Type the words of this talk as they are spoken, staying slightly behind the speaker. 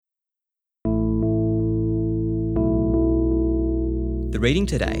The reading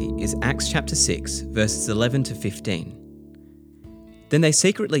today is Acts chapter 6, verses 11 to 15. Then they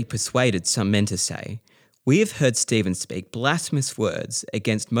secretly persuaded some men to say, "We have heard Stephen speak blasphemous words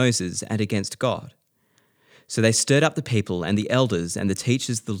against Moses and against God." So they stirred up the people and the elders and the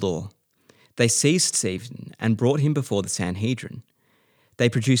teachers of the law. They seized Stephen and brought him before the Sanhedrin. They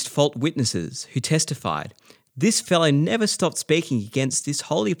produced false witnesses who testified, "This fellow never stopped speaking against this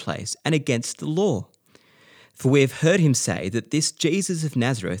holy place and against the law. For we have heard him say that this Jesus of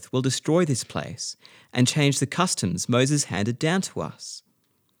Nazareth will destroy this place and change the customs Moses handed down to us."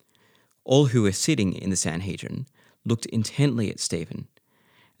 All who were sitting in the Sanhedrin looked intently at Stephen,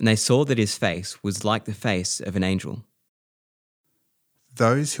 and they saw that his face was like the face of an angel.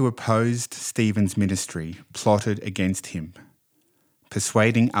 Those who opposed Stephen's ministry plotted against him,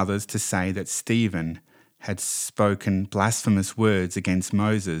 persuading others to say that Stephen had spoken blasphemous words against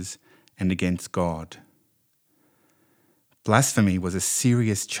Moses and against God. Blasphemy was a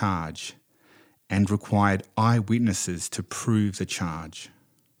serious charge and required eyewitnesses to prove the charge.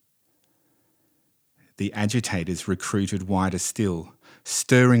 The agitators recruited wider still,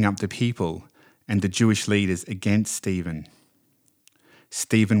 stirring up the people and the Jewish leaders against Stephen.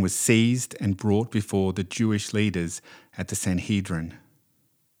 Stephen was seized and brought before the Jewish leaders at the Sanhedrin.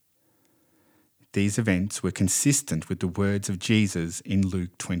 These events were consistent with the words of Jesus in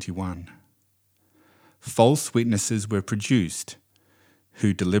Luke 21. False witnesses were produced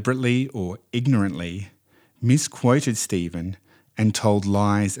who deliberately or ignorantly misquoted Stephen and told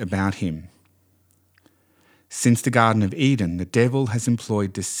lies about him. Since the Garden of Eden, the devil has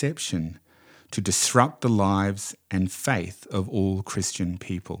employed deception to disrupt the lives and faith of all Christian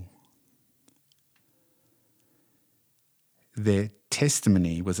people. Their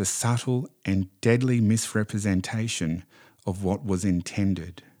testimony was a subtle and deadly misrepresentation of what was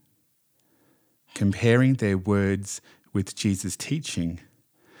intended. Comparing their words with Jesus' teaching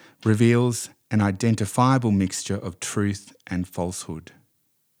reveals an identifiable mixture of truth and falsehood.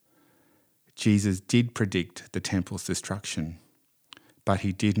 Jesus did predict the temple's destruction, but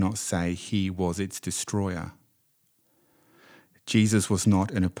he did not say he was its destroyer. Jesus was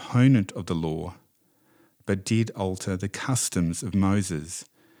not an opponent of the law, but did alter the customs of Moses,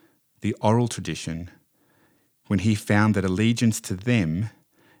 the oral tradition, when he found that allegiance to them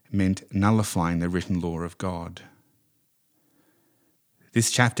meant nullifying the written law of God. This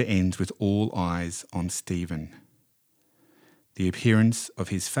chapter ends with all eyes on Stephen. The appearance of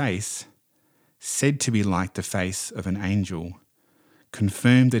his face, said to be like the face of an angel,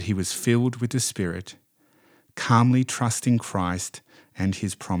 confirmed that he was filled with the Spirit, calmly trusting Christ and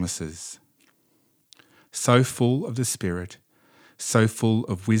his promises. So full of the Spirit, so full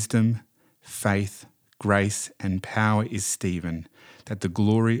of wisdom, faith, grace, and power is Stephen, that the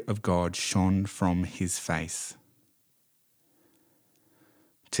glory of God shone from his face.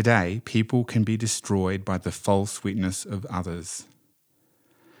 Today, people can be destroyed by the false witness of others.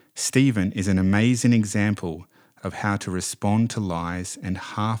 Stephen is an amazing example of how to respond to lies and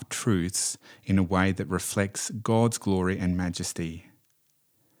half-truths in a way that reflects God's glory and majesty.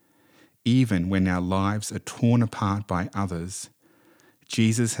 Even when our lives are torn apart by others,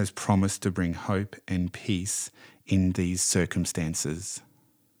 Jesus has promised to bring hope and peace in these circumstances.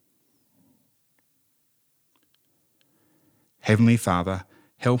 Heavenly Father,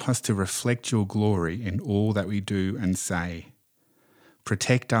 help us to reflect your glory in all that we do and say.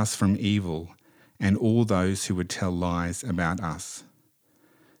 Protect us from evil and all those who would tell lies about us.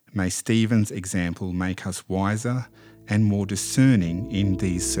 May Stephen's example make us wiser and more discerning in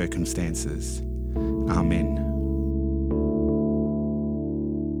these circumstances. Amen.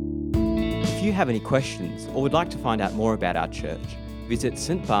 If you have any questions or would like to find out more about our church, visit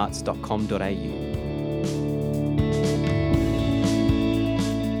stbarts.com.au.